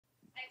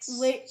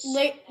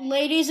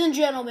Ladies and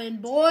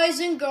gentlemen,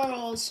 boys and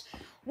girls,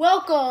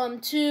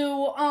 welcome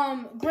to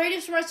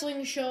Greatest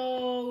Wrestling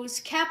Show's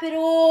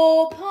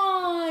Capital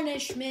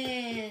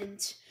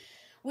Punishment.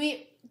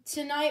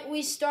 Tonight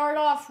we start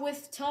off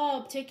with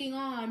Tub taking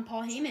on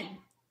Paul Heyman.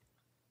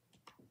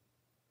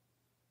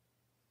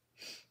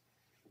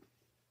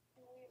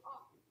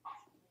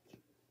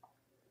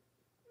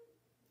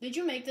 Did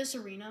you make this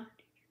arena?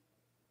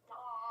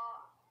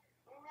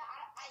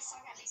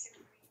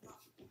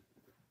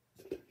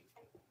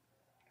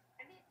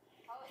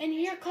 And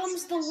here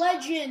comes the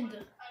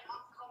legend.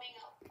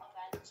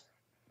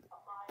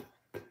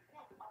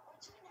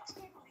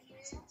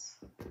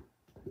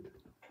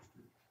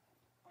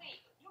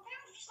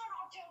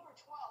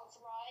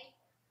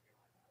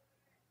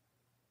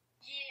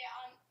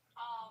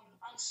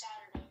 On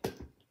Saturday.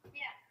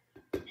 Yeah.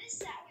 This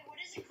Saturday, what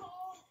is it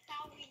called?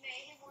 Halloween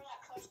Mayhem, or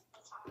that close to the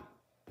time.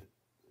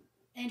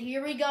 And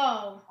here we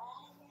go.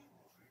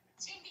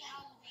 It's gonna be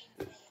Halloween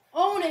Mayhem.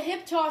 Oh, and a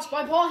hip toss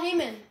by Paul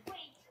Heyman.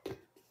 Wait,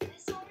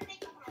 this Saturday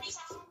comes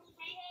Halloween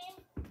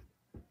Mayhem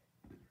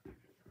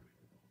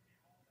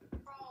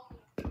from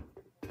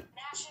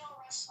National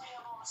Wrestling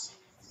of Austin.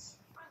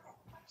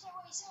 So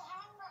wait, so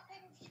how am I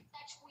picking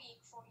next week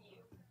for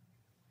you?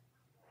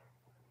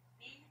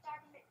 Me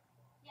talking to,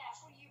 yeah,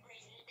 for you,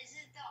 Brandon. Is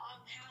it the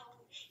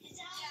Halloween? Is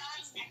that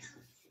Halloween next?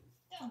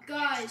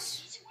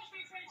 Guys.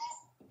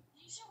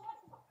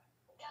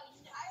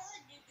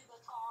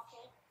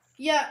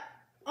 Yeah.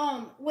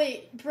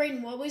 Wait,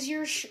 Brayden, what was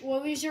your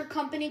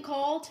company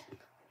called?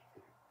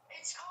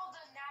 It's called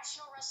the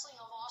National Wrestling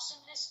of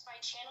Awesomeness. My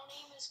channel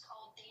name is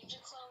called Danger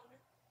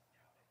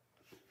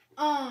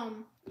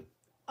Clone.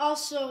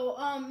 Also,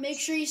 make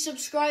sure you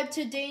subscribe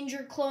to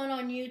Danger Clone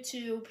on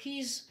YouTube.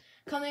 He's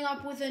coming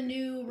up with a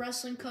new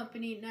wrestling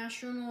company,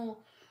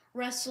 National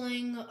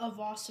Wrestling of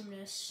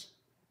Awesomeness.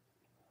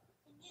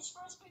 His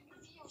first big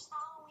review was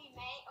Halloween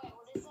Mayhem. Wait,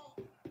 what is it?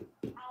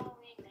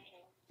 Halloween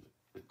Mayhem.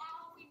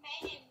 Halloween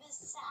Mayhem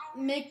this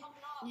Saturday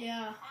coming up.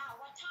 Yeah.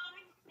 What time?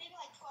 Maybe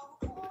like 12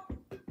 o'clock?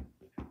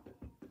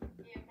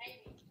 Yeah,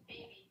 maybe.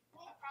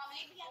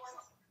 Probably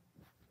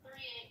 3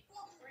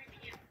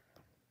 p.m.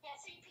 Yeah,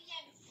 3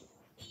 p.m.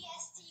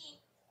 EST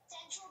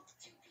Central,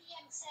 2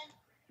 p.m.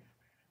 Central,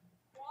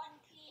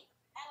 1 p.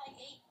 at like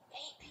 8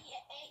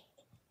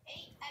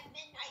 at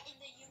midnight in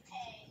the UK.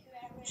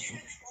 Whoever is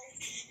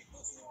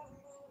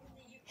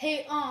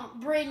Hey,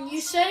 Brayden,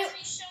 you said it.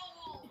 Show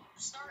will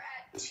start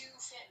at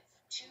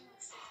 2:50.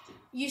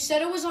 You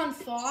said it was on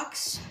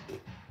Fox.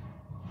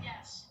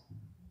 Yes.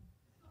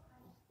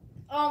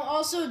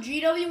 Also,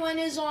 GWN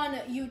is on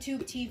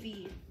YouTube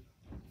TV.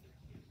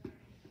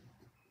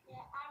 Yeah,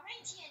 I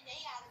ran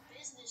TNA out of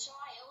business, so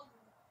I own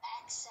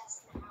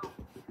access now.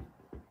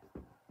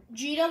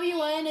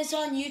 GWN is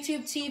on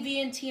YouTube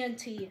TV and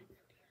TNT. And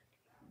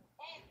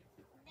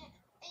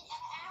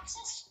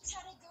access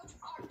try to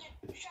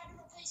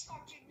replace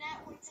Cartoon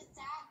Network, since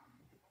that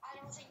I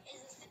don't think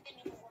is a thing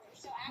anymore.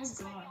 So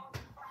access God. on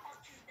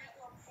Cartoon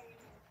Network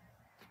anymore.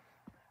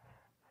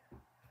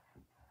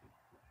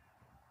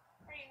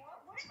 Hey,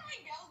 what if I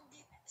don't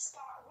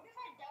stop? What if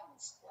I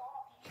don't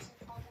stop using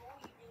Cartoon? What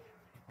will you do?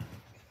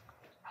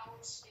 I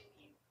will sue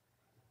you.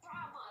 For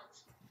how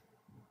much?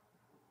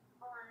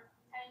 For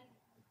 $10,000.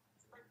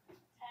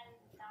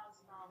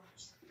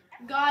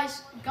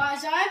 Guys, I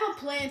have a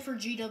plan for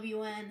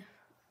GWN.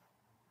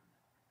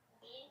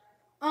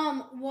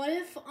 What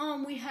if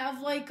we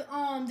have like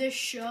this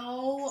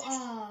show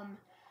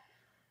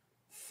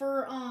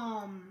for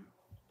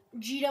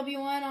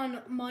GWN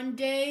on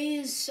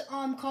Mondays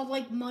called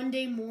like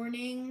Monday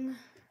Morning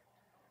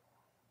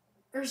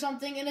or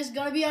something, and it's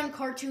gonna be on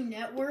Cartoon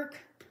Network.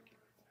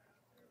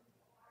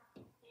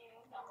 Yeah,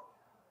 no,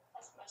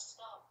 that's messed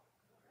up.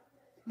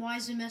 Why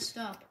is it messed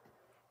up?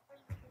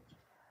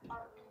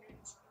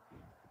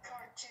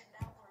 Cartoon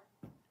Network.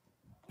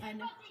 I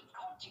know.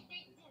 Didn't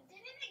they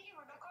get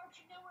rid of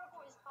Cartoon Network,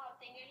 or is not a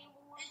thing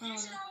anymore? I don't You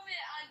should know. have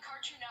it on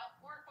Cartoon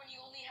Network when you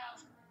only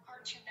have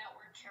Cartoon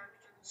Network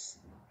characters.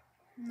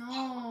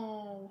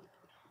 No.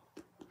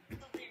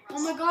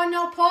 Oh my God!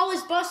 Now Paul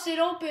is busted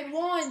open.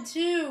 1,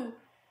 2.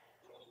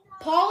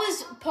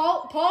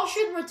 Paul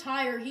should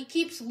retire. He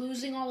keeps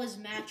losing all his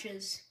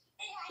matches.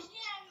 Yeah, he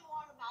hadn't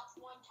won a match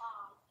one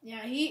time.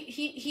 Yeah,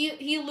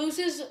 he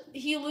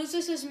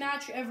loses his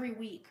match every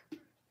week.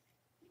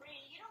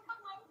 Brady, you don't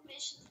put my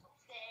permissions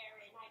there,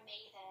 and I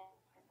made it.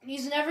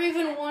 He's never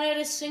even won at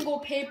a single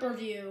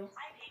pay-per-view.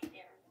 I made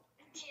there.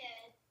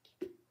 Kid.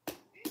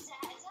 Who's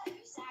that?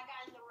 Who's that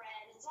guy in the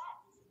red? Is that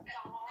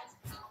Dog?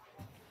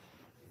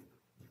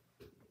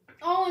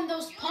 Oh, and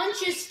those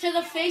punches to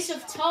the face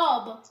of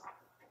Tub.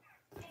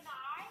 Can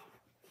I?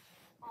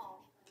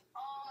 Oh,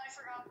 I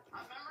forgot.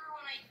 I remember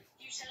when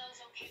you said it was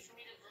okay for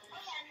me to.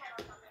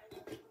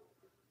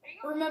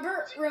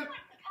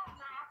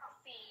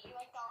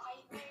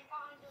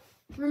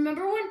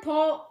 Remember when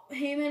Paul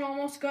Heyman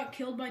almost got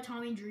killed by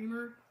Tommy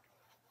Dreamer?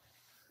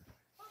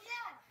 Oh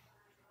yeah.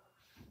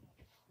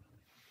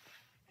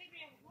 Wait,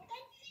 what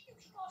time do you think you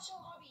kick off show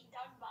will be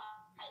done by?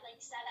 Like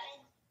 7?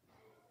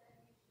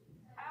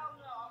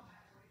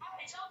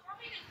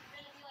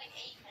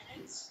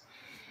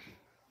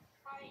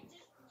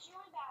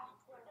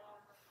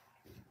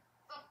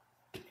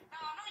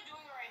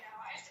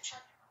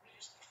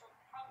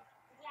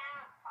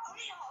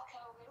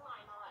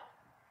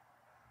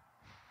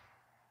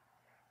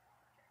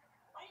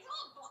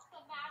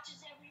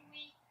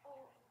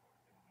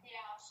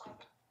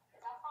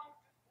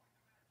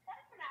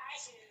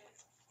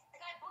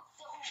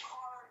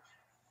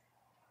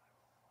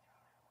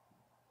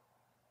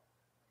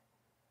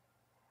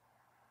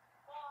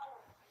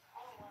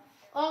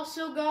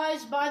 Also,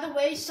 guys, by the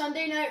way,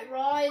 Sunday Night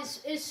Raw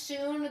is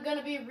soon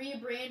gonna be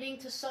rebranding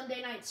to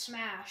Sunday Night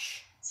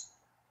Smash.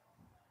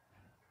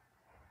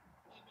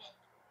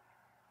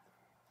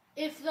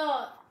 If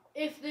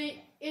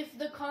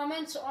the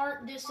comments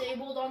aren't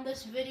disabled on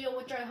this video,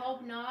 which I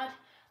hope not,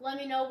 let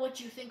me know what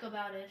you think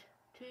about it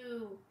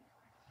too.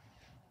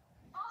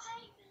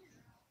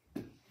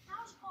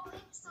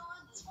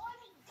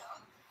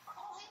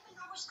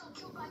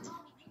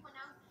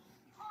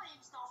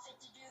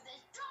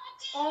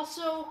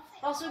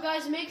 Also,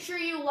 guys, make sure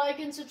you like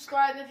and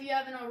subscribe if you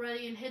haven't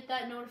already, and hit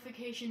that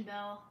notification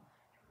bell.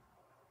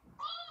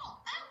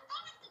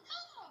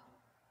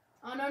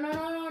 Oh, no.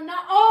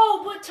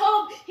 Oh, but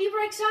Tub, he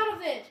breaks out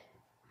of it.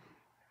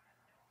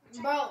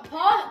 Bro,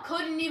 Paul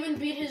couldn't even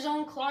beat his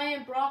own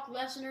client, Brock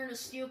Lesnar, in a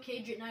steel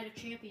cage at Night of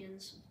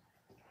Champions.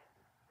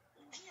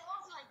 He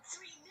lost like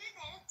 3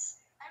 minutes.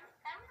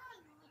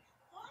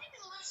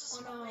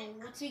 Oh,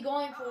 no. What's he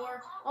going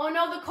for? Oh,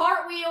 no, the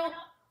cartwheel.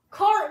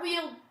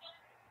 Cartwheel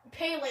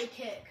Pele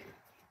kick.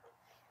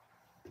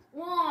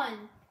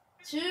 1,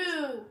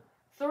 2,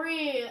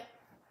 3.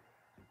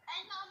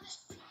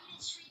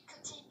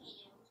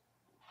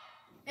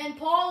 And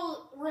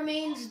Paul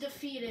remains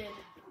defeated.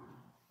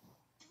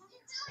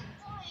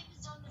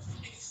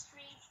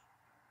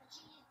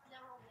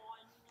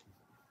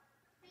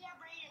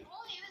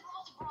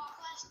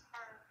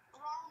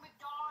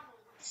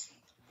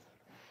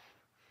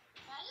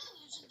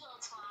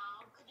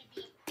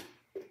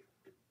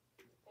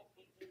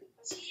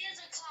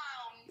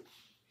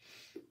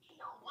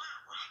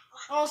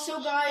 Also,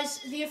 guys,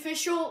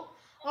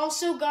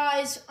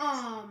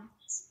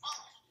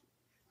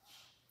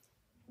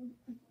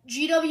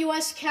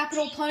 GWS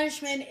Capital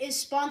Punishment is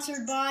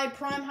sponsored by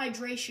Prime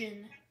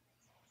Hydration.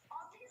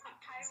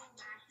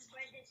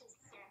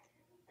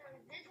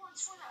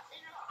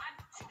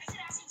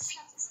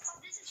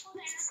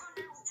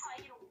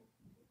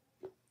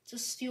 It's a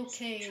steel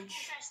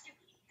cage.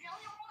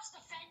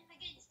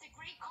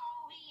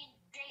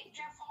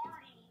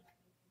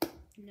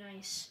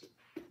 Nice.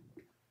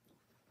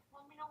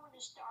 Let me know when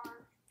to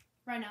start.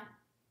 Right now.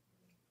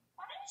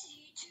 Why does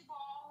YouTube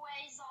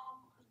always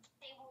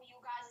table you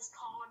guys'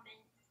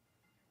 comment?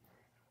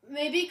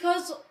 Maybe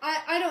because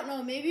I don't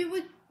know. Maybe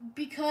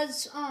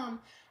because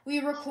we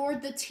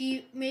record the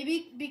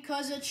maybe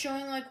because it's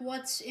showing like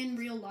what's in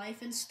real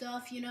life and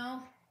stuff, you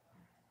know.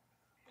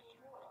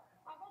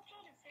 I will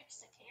try to fix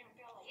the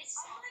camera. It's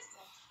for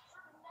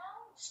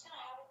now. I'm just gonna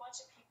have a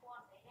bunch of people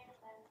on there, and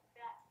then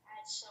that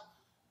adds some.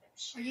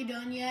 Are you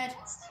done yet?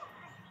 What's the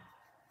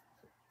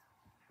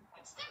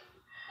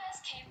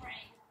best camera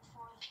angle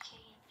for the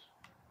cage?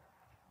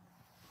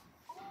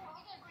 Oh,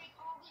 look at Great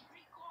Collie.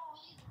 Great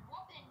Collie's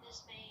whooping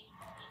this thing.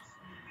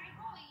 Great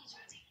Collie's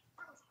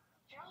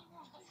Charlie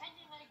was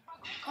defending like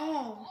Great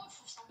Collie blood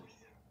for some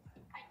reason.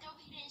 I thought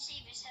he didn't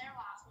save his hair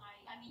last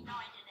night. I mean, no,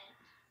 I didn't.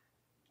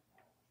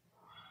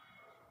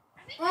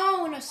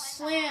 Oh, and a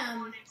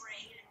slam.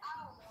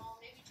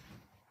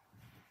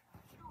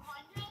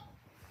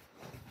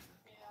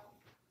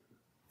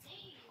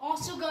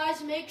 Also,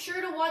 guys, make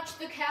sure to watch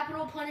the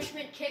Capital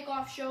Punishment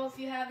Kickoff show if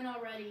you haven't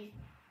already.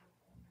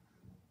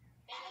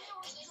 If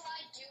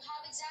I do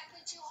have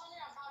exactly 200,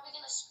 I'm probably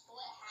going to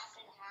split half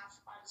and half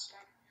on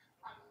Skype.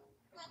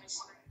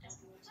 So,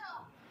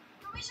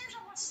 the research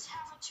on what's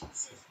half of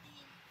 250,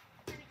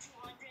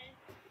 200,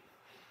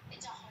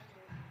 it's 100.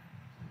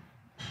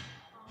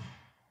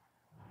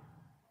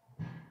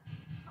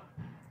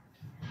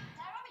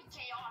 That would be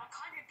chaotic.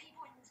 100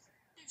 people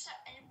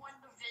in one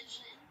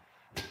division.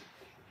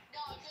 No,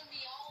 it's gonna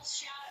be all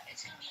scattered.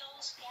 It's gonna be all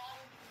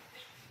scattered.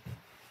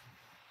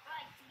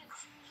 Like the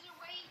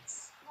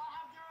cruiserweights will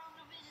have their own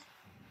division.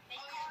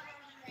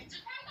 It's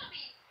probably gonna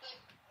be like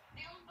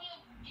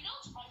you know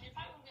what's funny? It's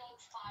probably gonna be like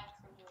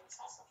 5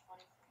 cruiserweights. That's so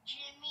funny.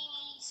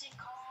 Jimmy, Sin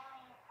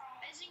Cara,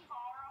 isn't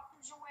Cara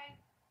cruiserweight?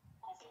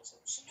 I think so.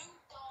 Snoop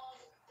Dogg,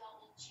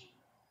 Double G.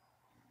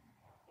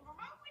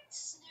 Remember when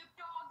Snoop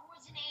Dogg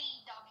was in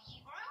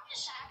AEW? Remember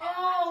the Shaq?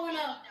 Oh, and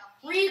a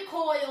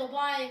recoil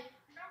by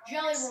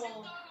Jelly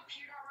Roll.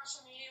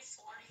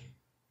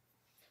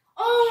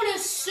 Oh, and a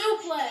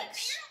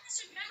suplex.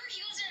 Remember,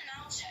 he was an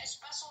announcer, a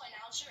special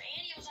announcer,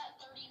 and he was at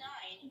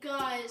 39.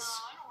 Guys,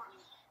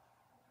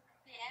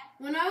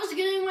 yeah. when I was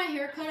getting my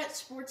haircut at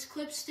Sports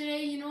Clips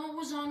today, you know what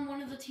was on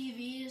one of the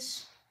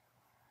TVs?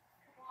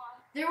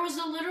 What? There was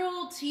a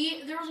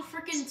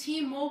freaking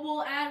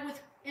T-Mobile ad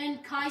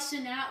and Kai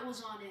Cenat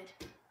was on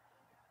it.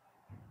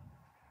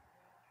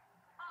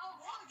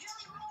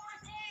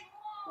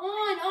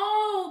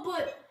 Oh,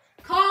 but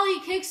Collie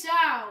kicks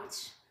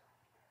out.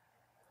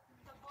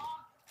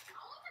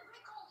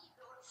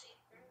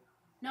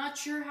 Not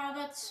sure how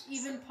that's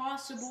even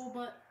possible,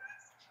 but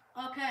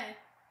okay.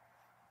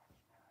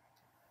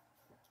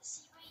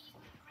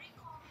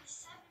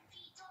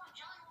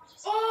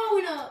 Oh,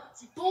 and a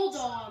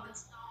bulldog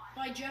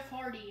by Jeff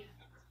Hardy.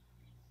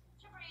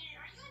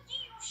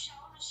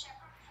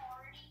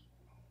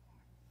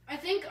 I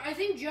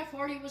think Jeff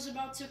Hardy was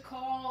about to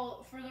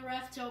call for the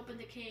ref to open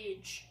the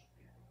cage.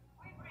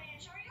 Wait,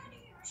 Brandon, are you gonna do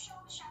your show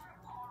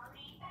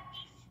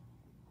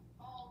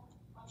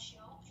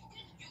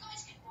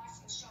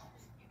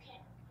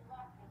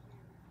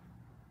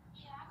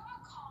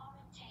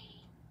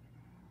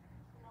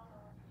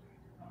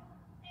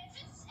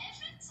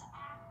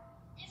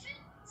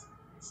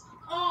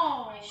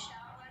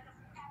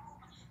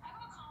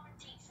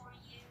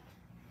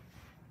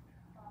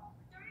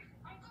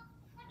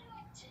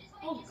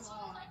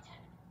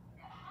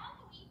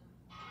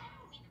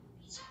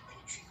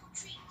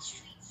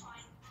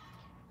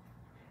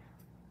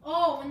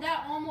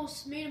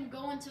almost made him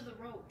go into the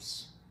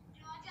ropes.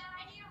 You like that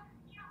idea?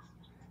 Yeah.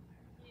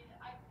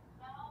 I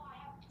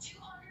have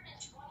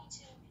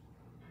 222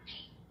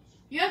 people.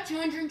 You have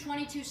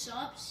 222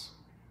 subs?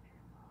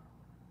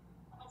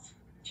 Of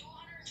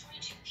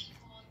 222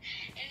 people,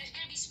 and it's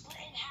gonna be split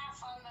in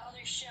half on the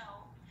other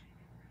show.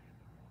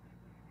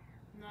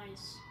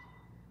 Nice.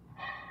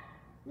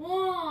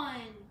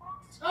 One.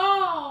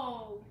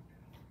 Oh!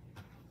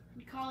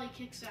 Macaulay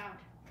kicks out.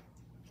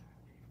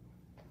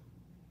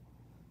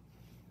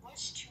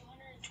 What's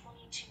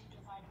 222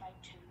 divided by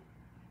 2?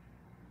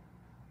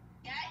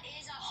 That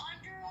is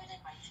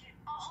 111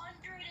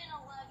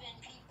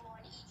 people on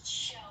each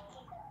show.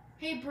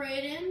 Hey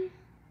Brayden,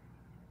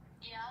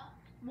 Yeah?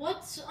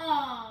 what's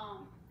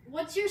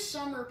your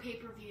summer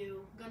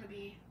pay-per-view gonna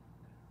be?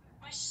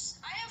 What's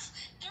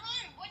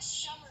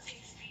summer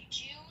pay-per-view?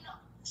 June,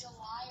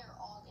 July, or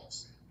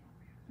August?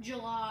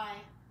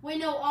 July. Wait,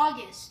 no,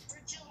 August.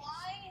 For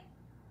July,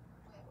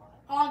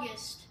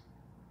 August.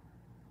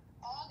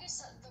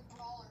 August, the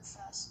Brawler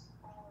Fest.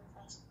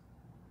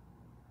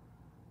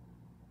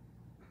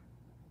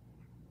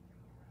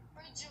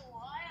 For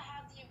July, I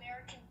have the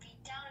American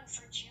Beatdown, and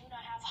for June,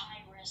 I have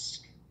High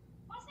Risk.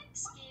 What's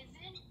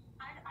Thanksgiving?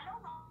 I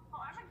don't know.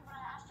 I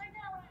figured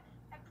out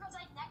because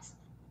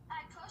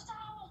close to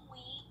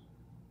Halloween,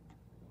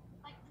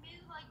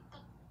 maybe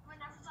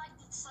whenever the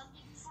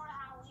Sunday before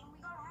Halloween, we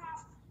gotta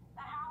have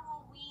the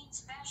Halloween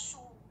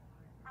special.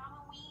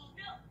 Halloween.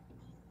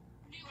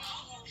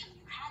 How long have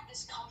you had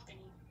this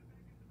company?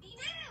 We do.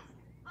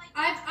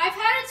 I've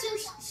had it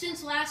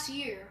since last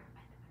year.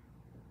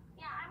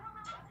 Yeah, I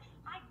remember.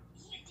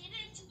 He did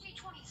it in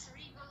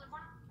 2K23 because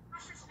when I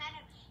first met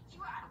him, he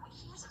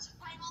was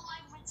playing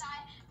online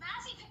inside.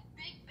 Massey picked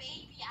Big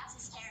Baby as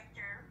his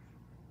character.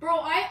 Bro,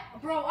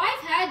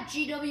 I've had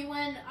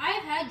GWN.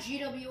 I've had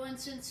GWN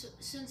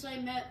since I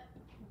met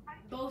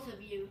both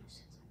of you.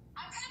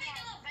 I'm kind of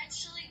gonna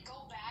eventually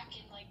go back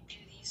and do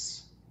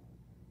these.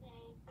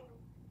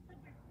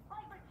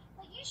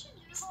 You should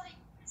do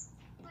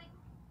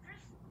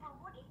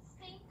what do you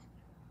think?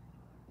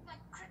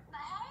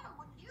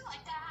 Would you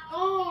like that?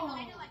 Oh.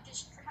 Kind of like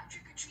this trick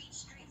or treat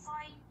street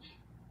fight.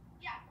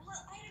 Yeah.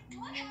 Well, do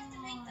I have to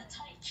make the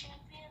tight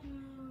champion?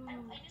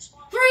 I just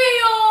want. 3,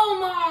 oh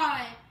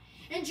my!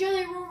 And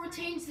Jelly Roll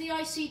retains the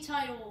IC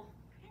title.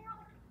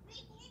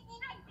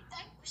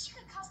 I wish you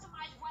could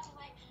customize weapon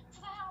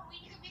for the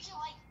Halloween. You could make it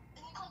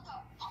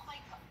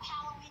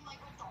Halloween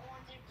with the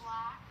orange and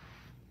black.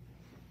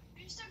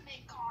 We used to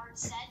make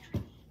cards.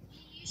 Cedric,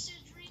 he used to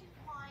drink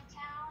wine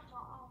cows.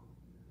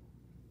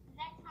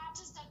 Next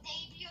match is the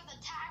debut of the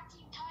tag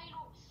team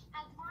title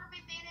as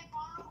Mermaid Man and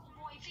Barnacle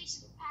Boy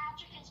facing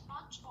Patrick and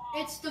SpongeBob.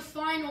 It's the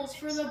finals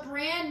for the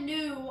brand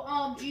new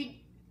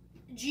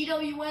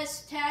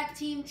GWS Tag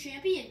Team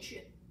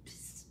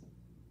Championships.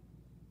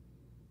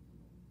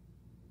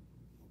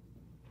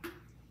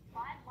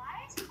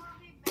 Why is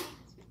Mermaid Man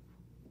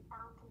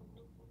purple?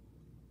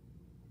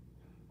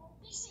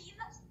 You see,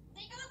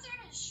 they go through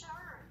his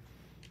shirt.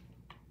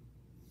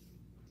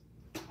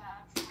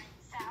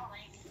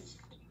 Fouling.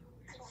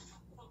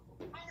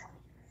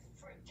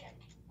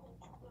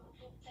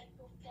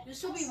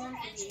 This will be one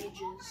for the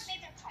ages.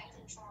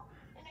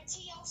 And a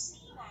TLC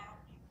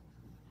match.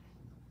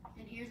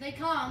 And here they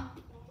come.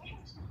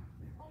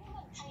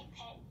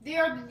 They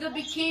are the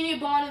Bikini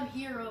Bottom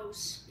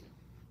Heroes.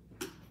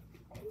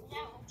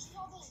 Now, see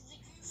all those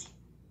goofy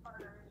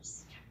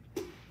burgers.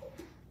 You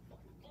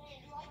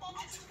like that?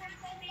 I forgot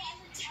the name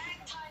of the tag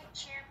team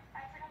champ. I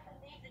forgot the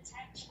name of the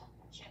tag team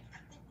champ.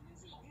 The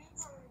goofy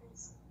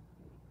goofers.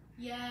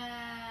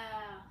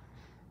 Yeah.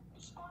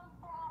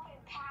 SpongeBob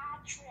and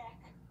Patrick.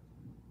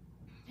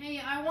 Hey,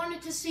 I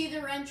wanted to see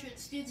their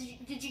entrance. Did you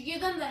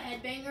give them the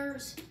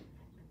headbangers?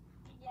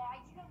 Yeah, I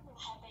give them the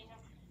headbanger.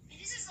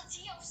 This is a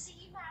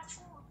TLC match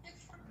for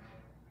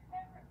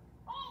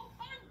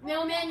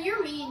No, man,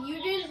 you're mean.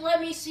 You didn't let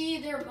me see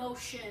their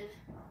motion.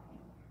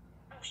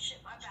 Oh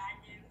shit, my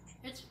bad, dude.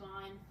 It's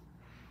fine.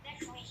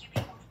 Next week you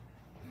can.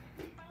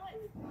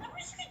 I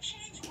wish you could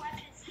change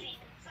weapons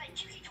theme. It's like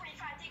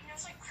 2K25 thing.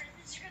 There's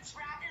Christmas, you could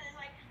wrap it in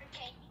a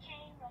candy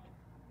cane.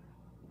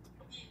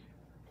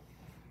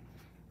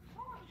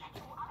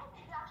 I don't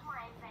think that's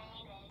my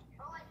advantage.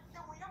 But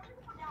we're not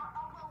gonna put down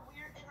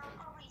weird in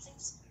our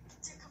reasons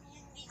to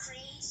community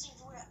creations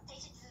where they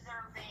take to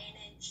their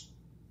advantage.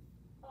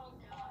 Oh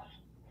god.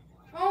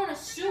 Oh, and a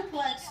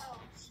suplex.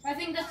 I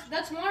think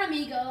that's one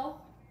amigo.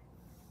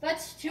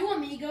 That's 2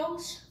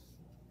 amigos.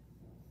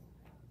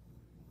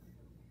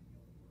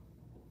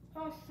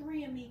 Oh,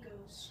 3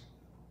 amigos.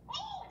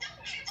 Oh,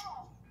 double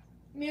kickoff!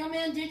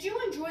 Mailman, did you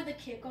enjoy the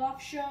kickoff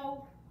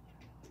show?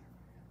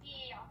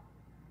 Yeah.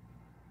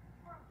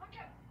 Look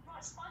at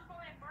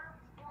SpongeBob and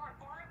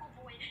Barnacle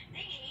Boy. They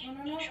hate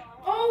No. each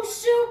other. Oh,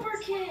 super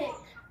kick!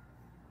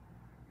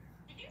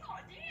 Did you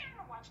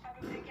ever watch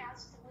PPV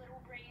as a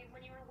little brain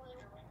when you were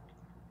little?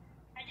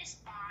 I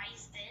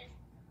despised it.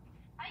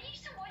 I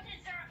used to watch it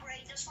in 3rd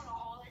grade just for the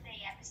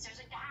holiday episodes,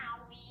 the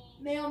Halloween.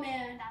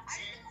 Mailman. That's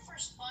it. I remember the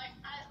first one.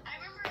 I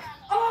remember.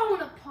 Oh,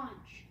 and a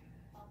punch.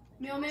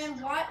 Mailman,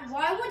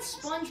 why would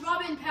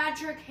SpongeBob and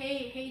Patrick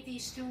hate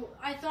these two?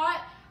 I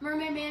thought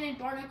Mermaid Man and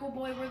Barnacle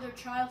Boy were their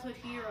childhood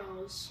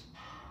heroes.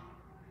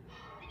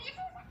 Did you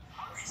ever watch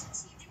on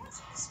Christmas Eve? Do you watch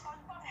the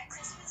SpongeBob at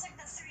Christmas, like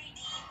the 3D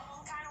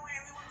one kind of when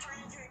everyone turned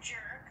into a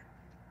jerk?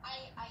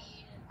 I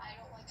hate it. I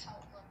don't like how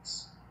it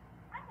looks.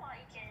 I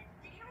like it.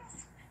 Did you ever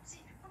see?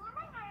 Remember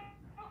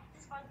how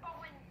SpongeBob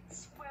when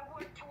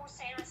Squidward told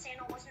Santa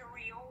wasn't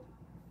real?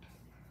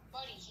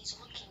 Buddy, he's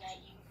looking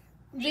at you.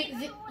 I'm gonna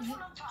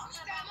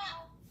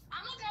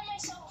grab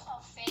myself a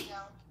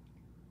Fago.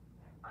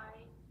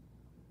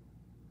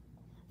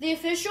 The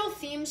official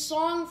theme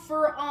song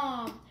for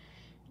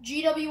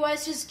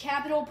GWS's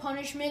Capital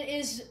Punishment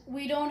is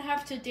 "We Don't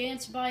Have to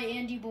Dance" by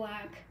Andy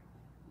Black.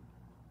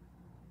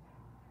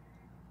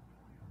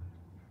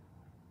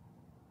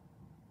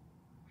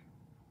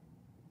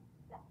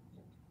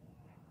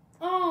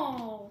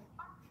 Oh.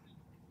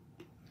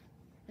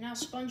 Now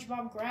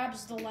SpongeBob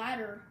grabs the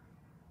ladder.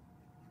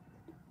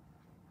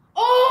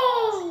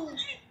 Oh!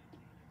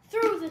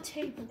 Through the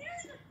table.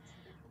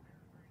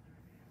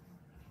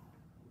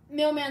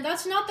 Mailman,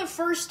 that's not the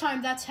first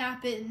time that's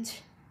happened.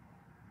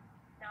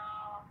 No.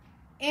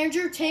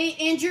 Andrew Tate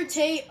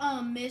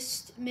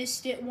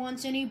missed it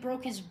once and he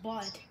broke his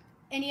butt.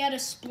 And he had a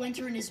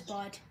splinter in his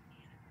butt.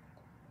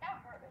 That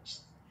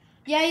hurts.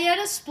 Yeah, he had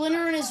a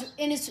splinter in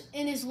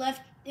his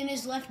left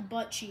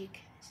butt cheek.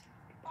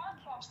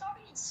 SpongeBob, stop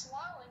being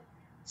slow and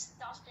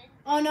stuffing.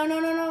 Oh no.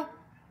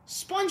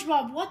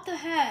 SpongeBob, what the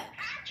heck?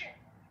 Patrick!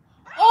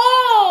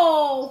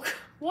 Oh!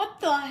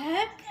 What the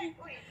heck? Wait,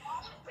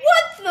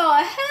 What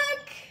the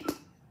heck?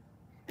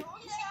 oh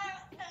yeah,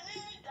 the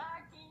little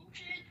doggy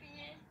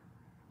champion.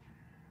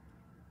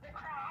 The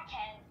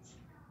crackheads.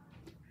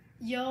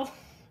 Yo.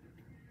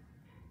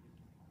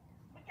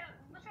 Look at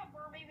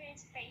Mermaid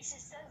Man's face, it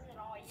says it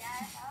all,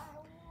 yeah.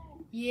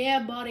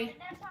 Yeah, buddy. And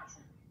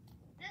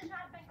this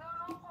has been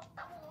going on for a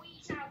couple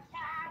weeks now,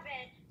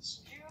 Cabbage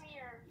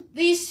Jr.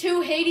 These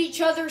two hate each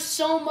other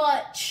so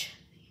much.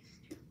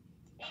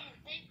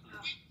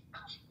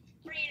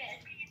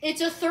 It's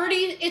a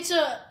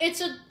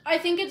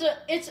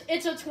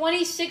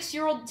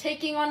 26-year-old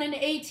taking on an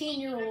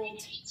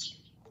 18-year-old.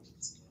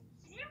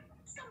 You know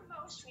what's the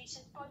most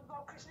recent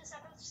SpongeBob Christmas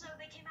episode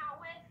they came out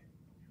with?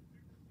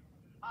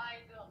 I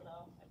don't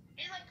know.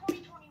 In like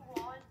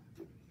 2021.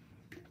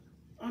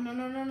 Oh no.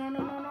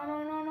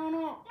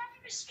 That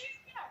was scary.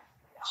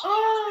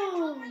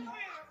 Oh.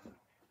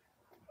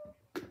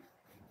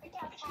 Look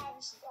at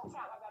Travis. Oh,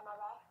 crap, my bad.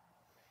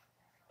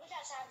 Look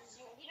at Travis.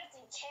 He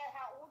doesn't care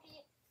how old he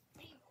is.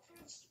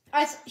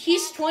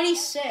 He's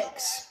 26. My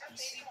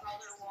baby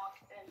brother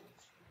walked in.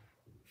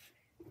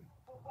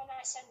 When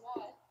I said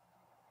what?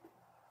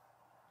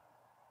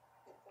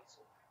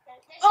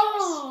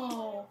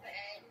 Oh.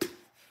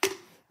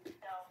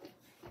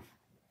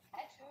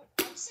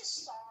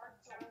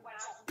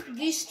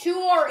 These two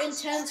are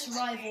intense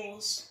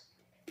rivals.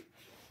 Look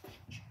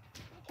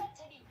at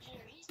Teddy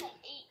Jr. He's like 8.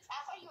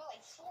 I thought you were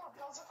like 4,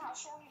 but look how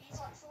short he's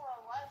like 4'11".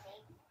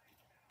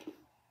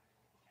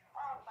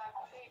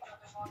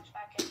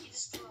 He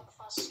just threw a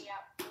pussy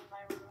out in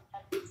my room.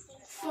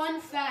 Fun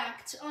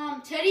fact,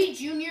 Teddy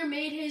Jr.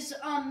 made his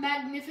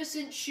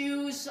magnificent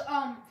shoes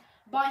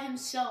by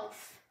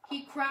himself.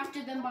 He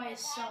crafted them by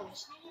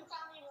himself.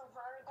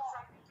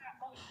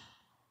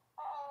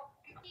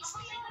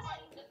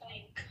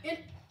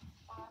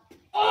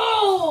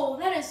 Oh,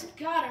 that has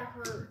gotta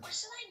hurt. What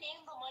should I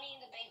name the Money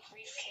in the Bank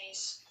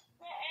briefcase?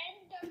 The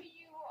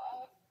NW,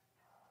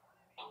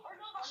 or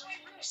no, the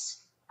high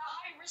risk. The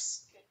high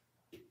risk.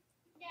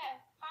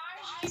 Yeah,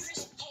 high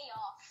risk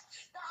payoff.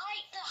 The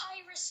high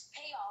risk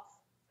payoff.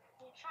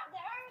 The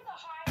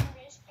high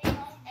risk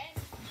payoff and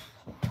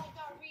like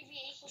the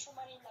abbreviations for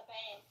Money in the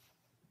Bank.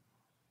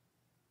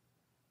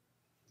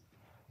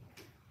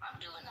 I'm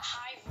doing the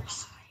high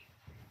risk.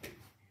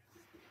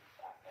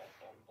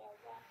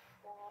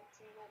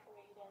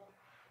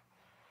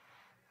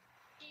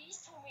 He's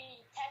told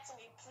me, text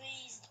me,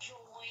 please join.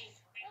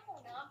 No,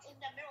 I'm in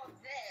the middle of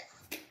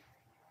this.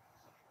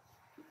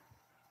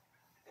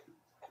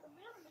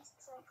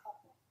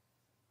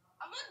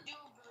 I'm gonna do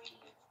green.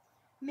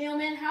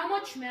 Mailman, how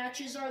much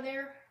matches are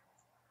there?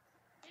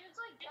 There's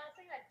like, I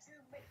think like two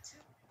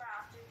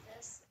after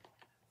this.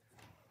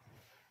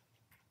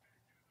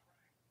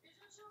 There's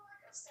also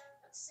like a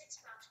 6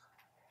 match.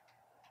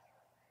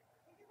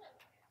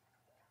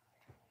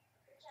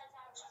 Which has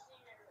had a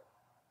leader.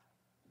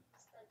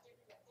 Just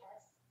giving a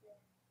test.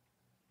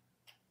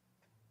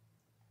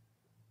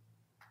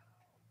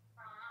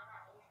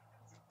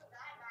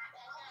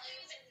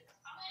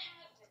 I'm gonna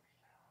have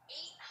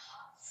 8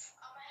 hops.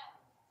 I'm gonna have.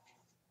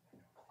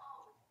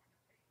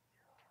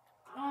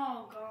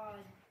 Oh, God.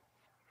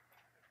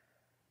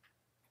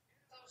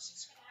 So I was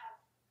just gonna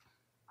have.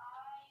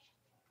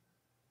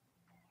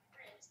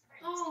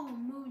 Oh,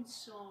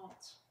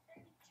 moonsault.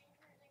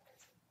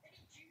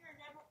 Eddie Jr.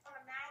 never won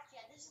a match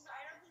yet. I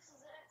know this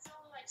is it's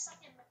only like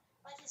second,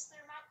 like his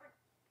third match, but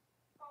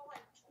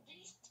like, did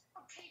he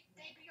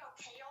debut on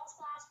Chaos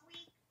last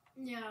week?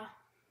 Yeah.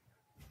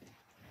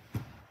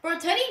 Bro,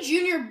 Teddy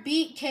Jr.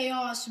 beat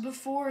Chaos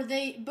before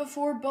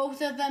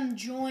both of them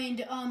joined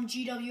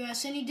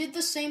GWS, and he did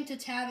the same to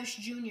Tavish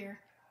Jr.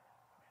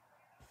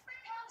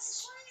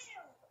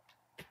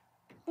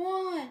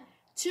 1,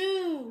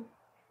 2.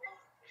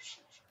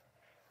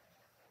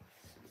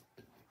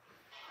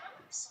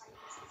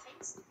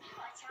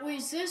 Wait,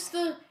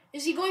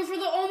 is he going for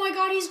the, oh my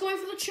god, he's going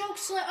for the choke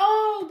slam.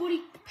 Oh, but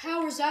he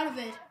powers out of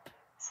it.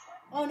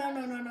 Oh, no.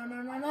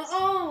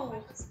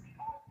 Oh.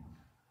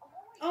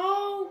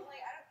 Oh.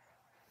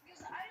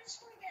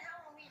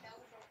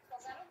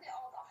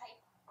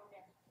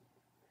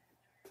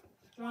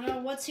 Oh no,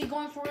 what's he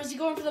going for? Is he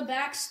going for the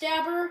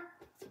backstabber?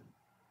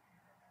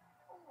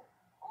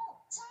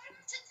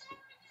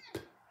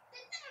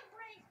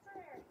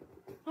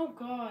 Oh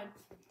god.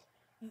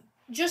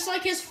 Just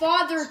like his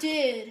father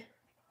did.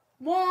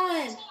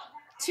 1,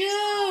 2.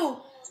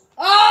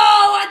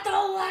 Oh, at the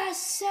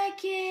last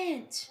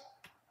second.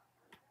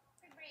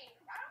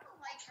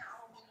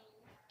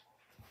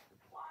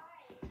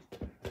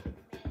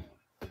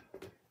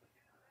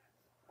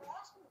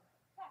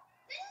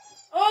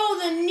 Oh,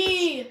 the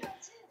knee.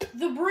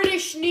 The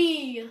British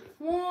knee.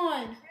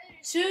 1,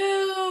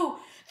 2,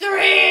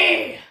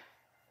 3.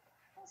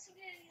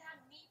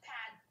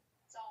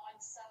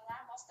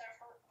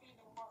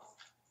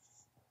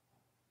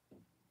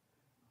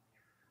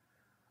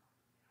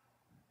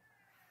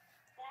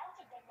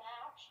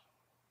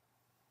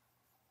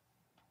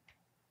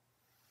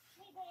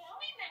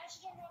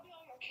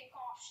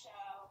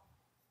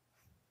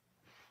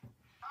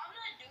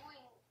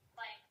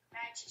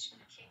 Matches for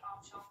the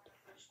kickoff show for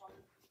the first one.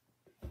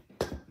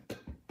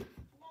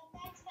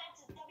 Next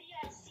match is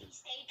WSC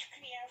stage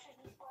creator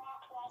versus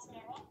Brock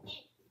Lesnar.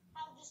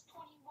 How this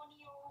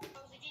 21-year-old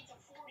goes against a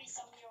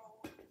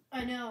 40-some-year-old.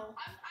 I know.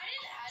 I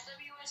didn't add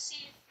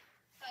WSC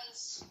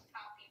because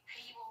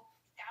people.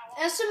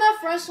 SMF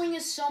wrestling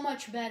is so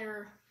much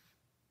better.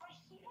 But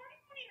he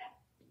wouldn't even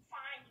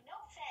find, no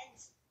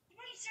offense. He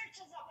really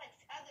searches up like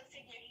other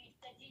figures,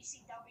 the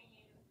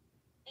DCW.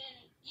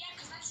 And yeah,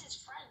 because that's his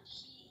friend.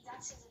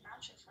 That's his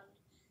announcer friend.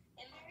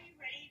 And are you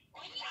ready?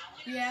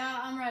 Yeah,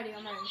 I'm ready.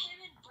 Him and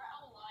Brett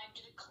Alive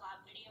did a collab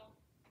video.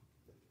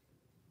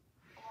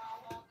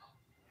 Wow.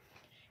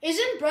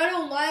 Isn't Brett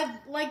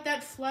Alive like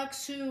that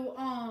Flex who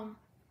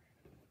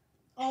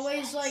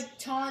always like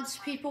taunts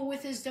people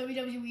with his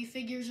WWE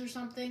figures or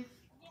something?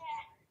 Yeah.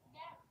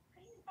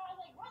 He's about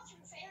like, what's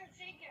your favorite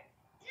figure?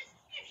 If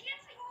he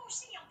has to go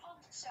see a Punk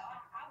show,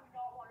 I would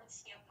not want to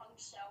see a Punk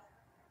show.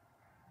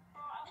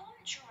 Bro, I want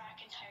a Drew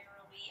McIntyre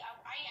Elite.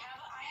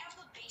 I have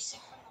the basic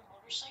from the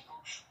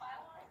motorcycle, but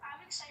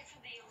I'm excited for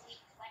the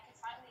Elite because I can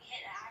finally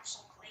hit an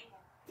Axel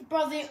Claymore.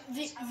 Bro,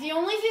 the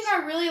only thing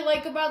I really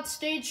like about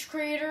Stage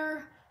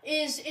Creator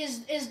is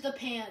the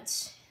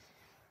pants.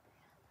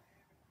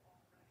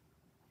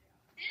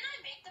 Didn't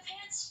I make the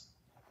pants?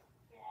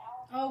 Yeah.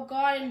 Oh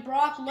god, and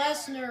Brock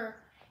Lesnar,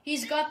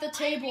 he's got the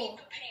table. I made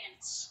the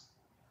pants.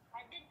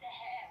 I did the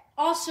hair.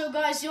 Also,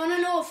 guys, you want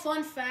to know a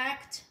fun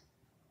fact?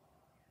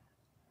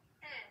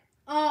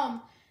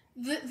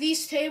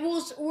 These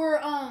tables were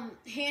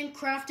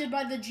handcrafted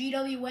by the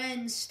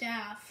GWN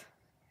staff.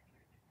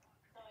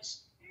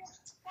 Nice. Do you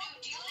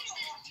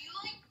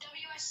like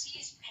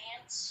WSC's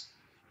pants?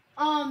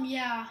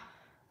 Yeah.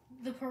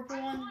 The purple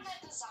I'm ones. the one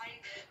that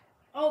designed it.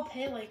 Oh,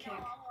 Pele Kick.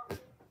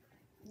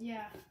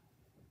 Yeah.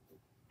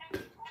 In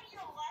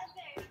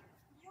 2011,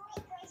 US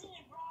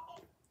President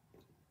brought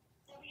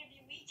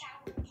WWE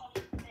Tower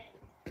Punishment.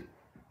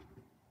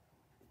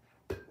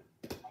 I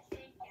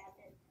think that's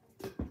it.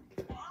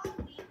 For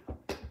Halloween,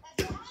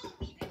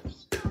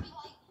 it's gonna be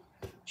like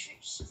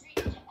street,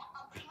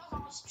 pretty much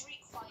all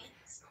street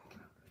fights.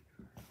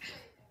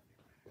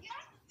 You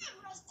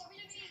know,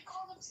 WWE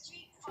call them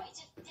street fights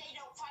if they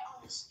don't fight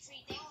on the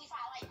street. They only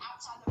fight like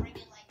outside the ring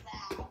and like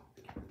that.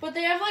 But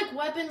they have like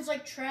weapons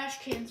like trash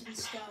cans and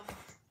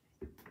stuff.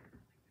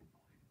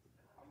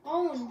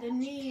 Oh, and the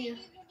knee.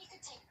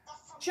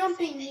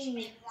 Jumping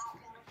knee.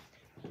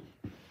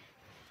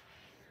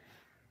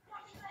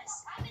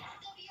 I'm in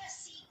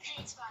WSC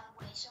pants, by the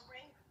way, so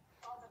bring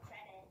all the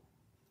credit.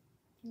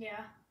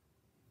 Yeah.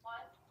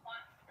 What?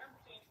 I'm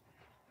kidding.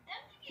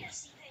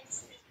 WSC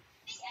pants, they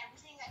make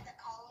everything like the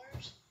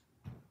colors.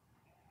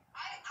 I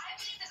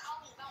made the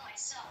colors by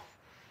myself.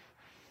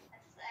 I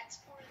just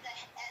exported the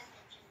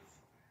images.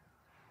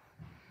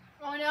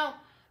 Oh no.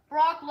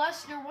 Brock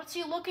Lesnar, what's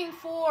he looking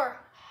for?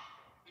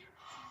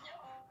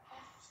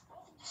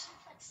 Welcome to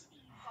Suplex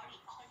City, buddy.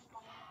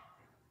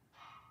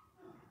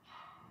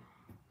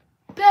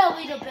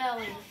 Belly to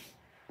belly.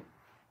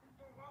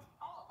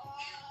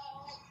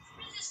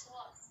 What is this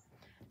look?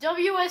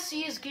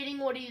 WSC is getting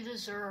what he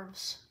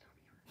deserves.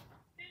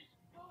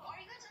 Are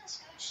you guys on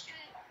Scout Street?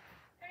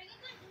 Are you guys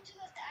going to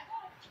the I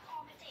got to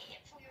commentate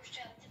it for your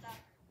show today.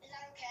 Is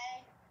that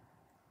okay?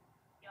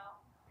 Yeah.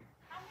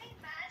 How many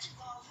matches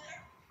are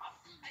there?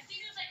 I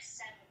think it was like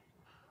 7.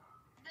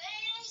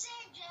 Ladies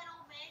and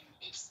gentlemen,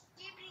 it's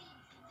Skibbity.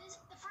 This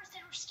is the first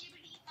ever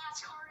Skibbity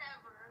NASCAR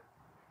ever.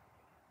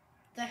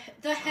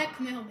 The heck,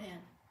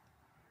 mailman.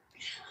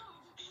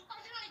 How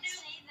did I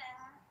say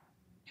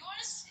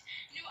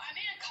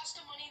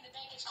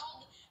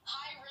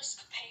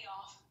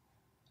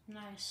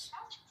Nice.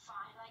 That's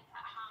fine. Like,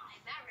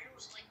 that riddle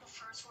was like the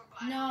first one,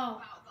 but I No.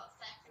 don't know about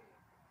the second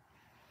one.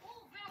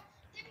 Oh, bro,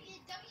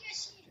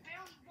 WSC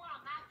barely won a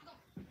match.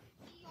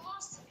 He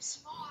lost a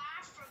small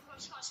afro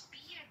because he got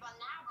speeded, but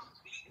now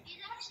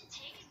he's actually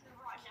taking the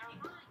right. Never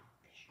mind.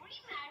 What do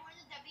you mad when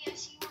the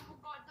WSC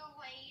one got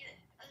delayed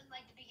in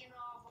like the beginning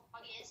of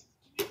August?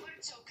 But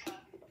it's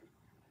okay.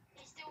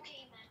 It still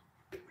came in.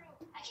 Bro,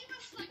 I can't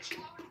believe like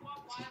 2 hours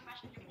one water match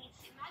between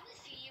imagine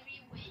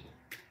Theory win.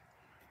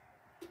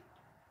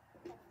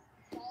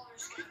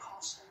 Ballers gonna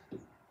cost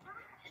them.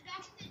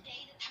 Back in the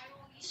day, the title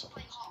used to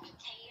play hot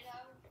potato.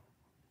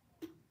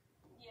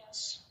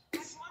 Yes.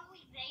 Like 1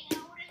 week they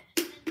held it,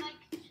 and then like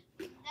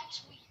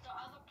next week the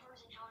other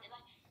person held it.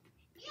 Like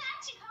he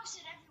actually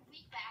hosted every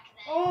week back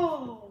then.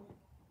 Oh.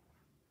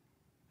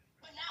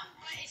 But now,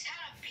 but it's kind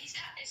of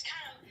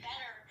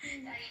better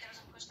that he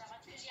doesn't push that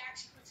much because he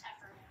actually puts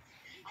effort.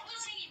 I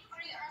wouldn't say he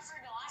put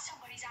effort the last time,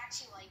 but he's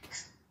actually like.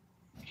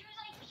 He was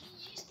like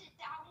he used to.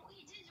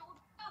 He did old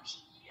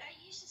jokes. I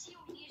used to see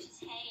him use his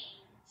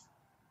hands.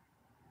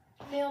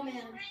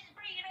 Mailman.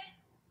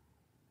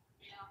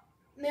 Yeah.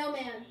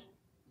 Mailman.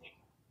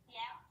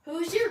 Yeah.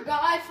 Who's your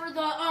guy for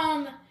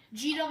the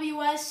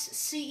GWS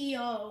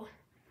CEO?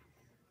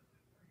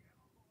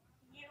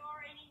 You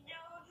already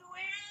know who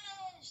it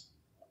is.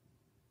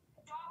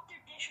 Dr.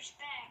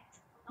 Disrespect.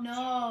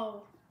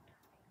 No.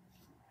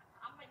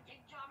 I'm gonna get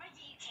you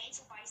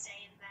canceled by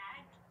saying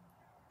that.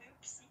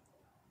 Oopsie.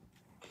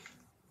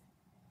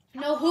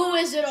 No, who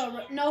is it?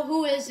 No,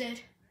 who is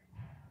it?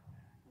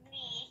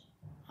 Me.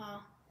 Huh.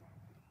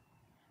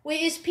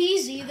 Wait, is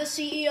PZ the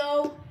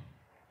CEO?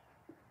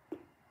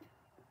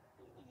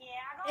 Yeah,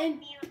 I got And-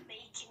 me a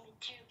bacon in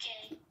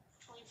 2K.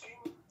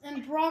 24.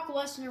 And Brock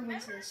Lesnar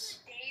wins this.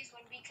 The days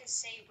when we could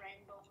say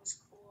Rainbow was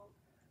cool.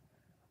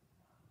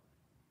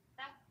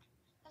 That's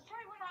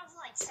probably when I was in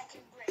like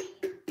second grade.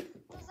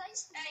 Because I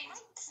used to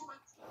my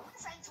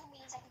friends told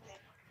me in second grade.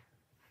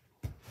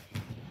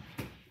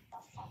 The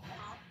fuck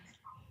not?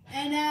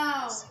 And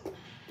now,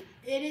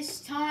 it is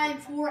time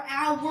for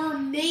our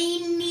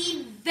main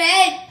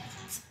event.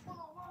 For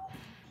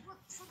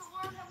the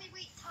world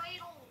heavyweight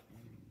title.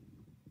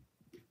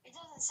 It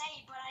doesn't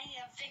say, but I need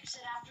to fix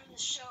it after the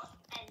show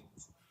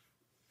ends.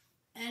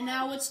 And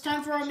now it's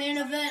time for our main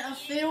event, a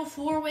fatal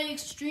 4-way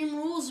Extreme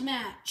Rules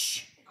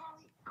match.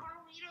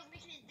 Carlito's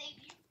making his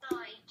debut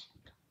tonight.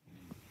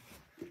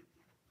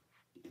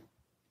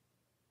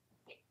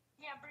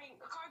 Yeah,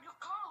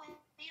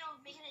 Carlito's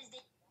making his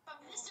debut. But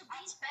Mr.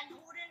 Beast been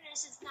holding it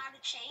since not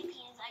a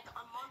champion like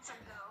a month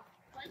ago.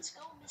 Let's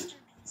go, Mr.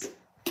 Beast.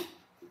 You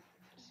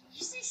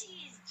used to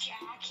see his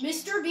jacket.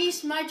 Mr.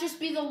 Beast might just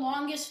be the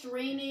longest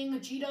reigning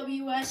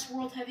GWS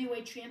World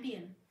Heavyweight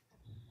Champion.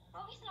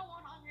 Well, he's the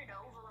 100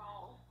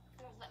 overall.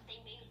 That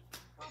they made.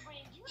 Well,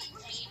 Brandon, do you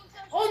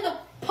On the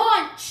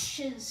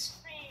punches!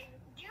 Do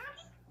you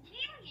ever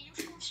get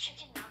used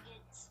chicken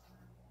nuggets?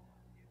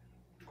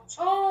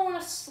 Oh, and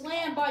a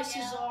slam by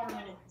Cesaro.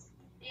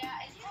 Yeah,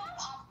 if you have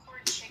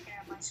popcorn chicken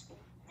at my school.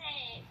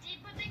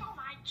 But they don't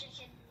mind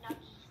chicken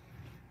nuggets.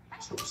 I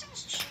wish it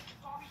was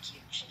barbecue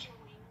chicken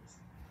wings.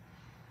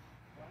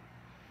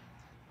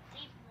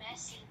 They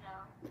messy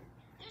though.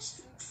 There's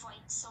food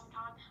fights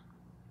sometimes.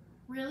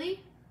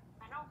 Really?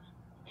 I know.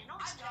 They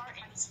don't start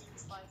anything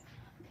like.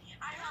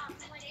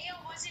 The day I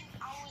was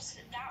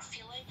not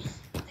feeling.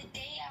 The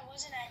day I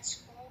wasn't at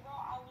school, bro,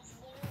 I was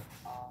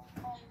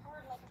literally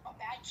heard like a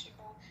bad kid,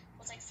 bro,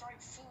 was like throwing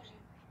food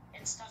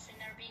and stuff in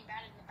there, being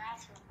bad in the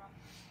bathroom, bro.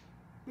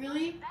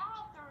 Really?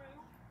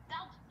 Bathroom?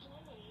 That's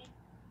gay.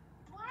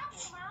 When I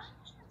was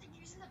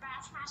using the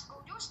bathroom at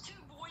school, there was 2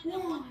 boys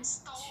in one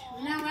stall.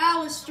 And now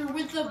Alistair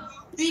with the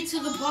beat to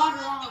the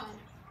bottom line.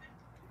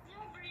 Yeah,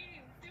 bro,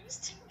 there was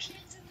 2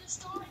 kids in the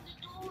stall and the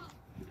door was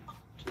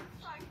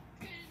like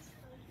this.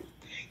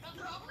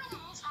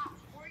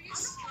 Were you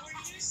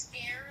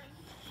scared?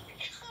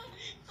 Did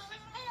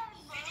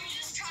you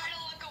just try to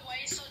look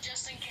away so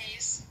just in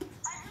case?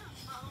 I heard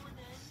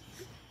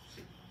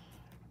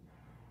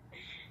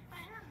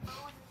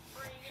moaning.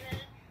 Bringing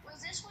it.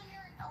 Was this when you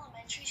were in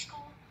elementary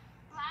school?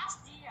 Last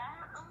year.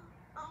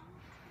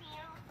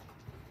 Yeah.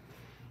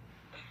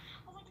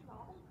 I was like,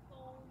 no,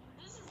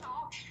 this is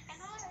not. And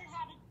then I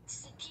had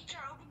the teacher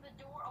open the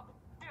door up,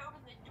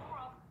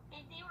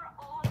 and they were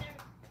all there.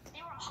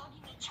 They were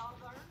hugging each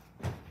other.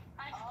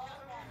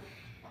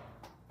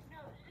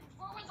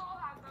 What was all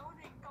that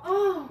moaning going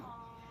on?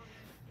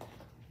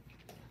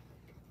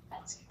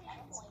 That's I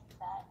don't like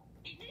that.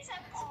 They said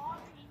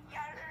Poppy,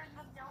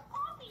 no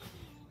Poppy.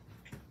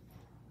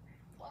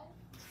 What?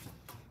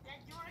 Then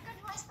you wanna go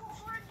to high school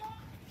for a day?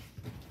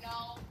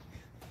 No.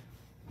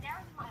 That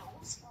was my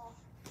old school.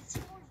 This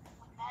school is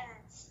better.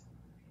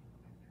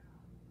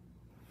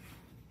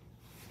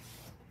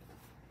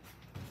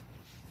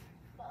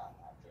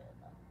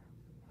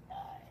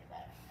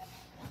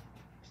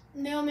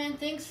 No, man,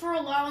 thanks for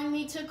allowing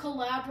me to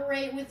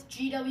collaborate with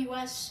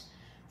GWS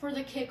for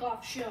the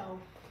kickoff show.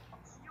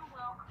 You're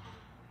welcome.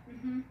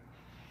 Mm-hmm.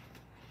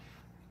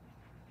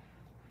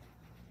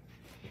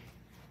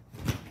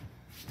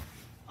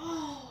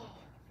 Oh.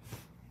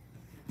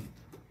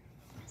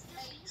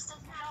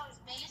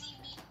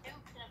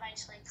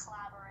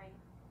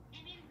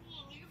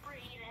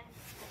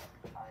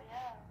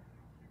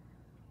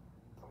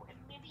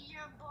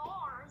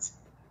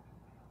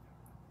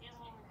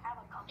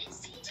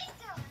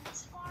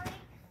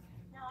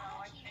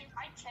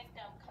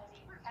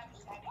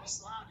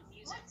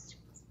 music.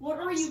 What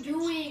are you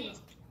doing?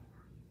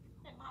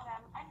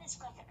 I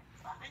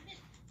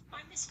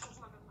miss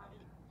my money.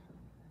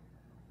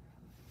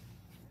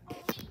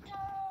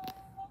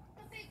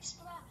 The big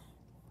splat.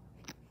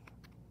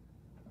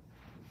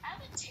 I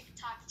have a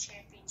TikTok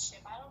championship.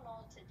 I don't know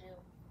what to do.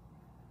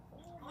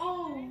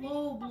 Oh,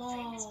 low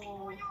Famous people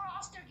blow. in your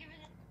roster giving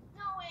it.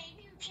 No way,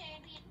 new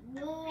champion.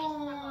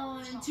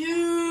 1, 2,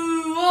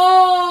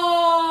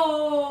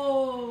 oh!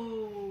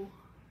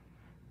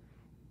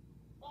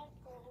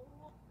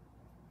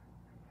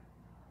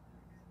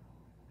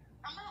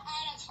 I'm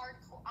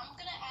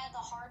gonna add the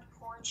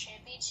hardcore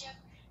championship,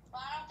 but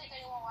I don't think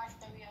anyone watched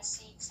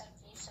WSC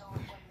except you, so it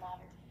wouldn't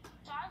matter.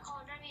 So I'm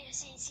calling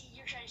WSC and see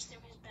you're trying to steal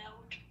his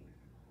belt.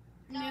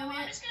 No,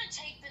 I'm just gonna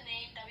take the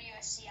name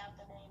WSC out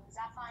the name. Is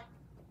that fine?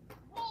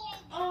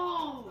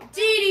 Oh,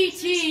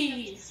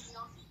 DDT!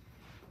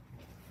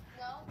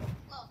 No,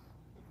 look.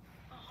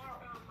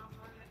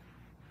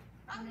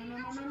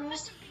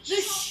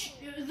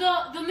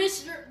 No.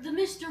 The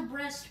Mr.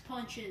 Breast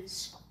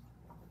punches.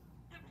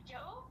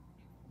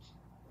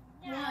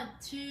 1,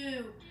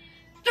 2,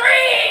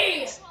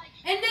 3!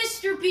 And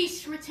Mr.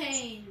 Beast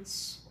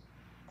retains.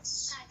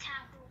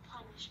 Capital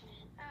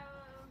punishment.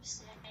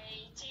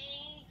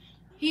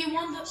 He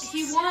won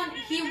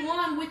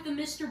with the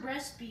Mr.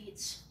 Breast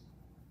beats.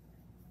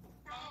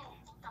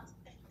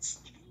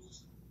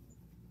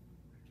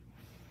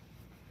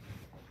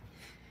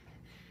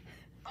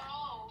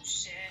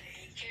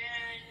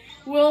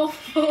 Well,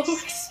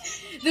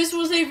 folks, this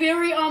was a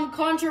very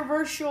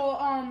controversial,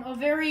 a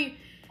very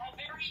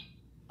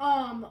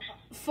fun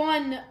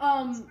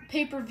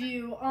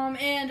pay-per-view.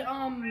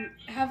 And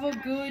have a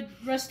good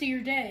rest of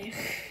your day.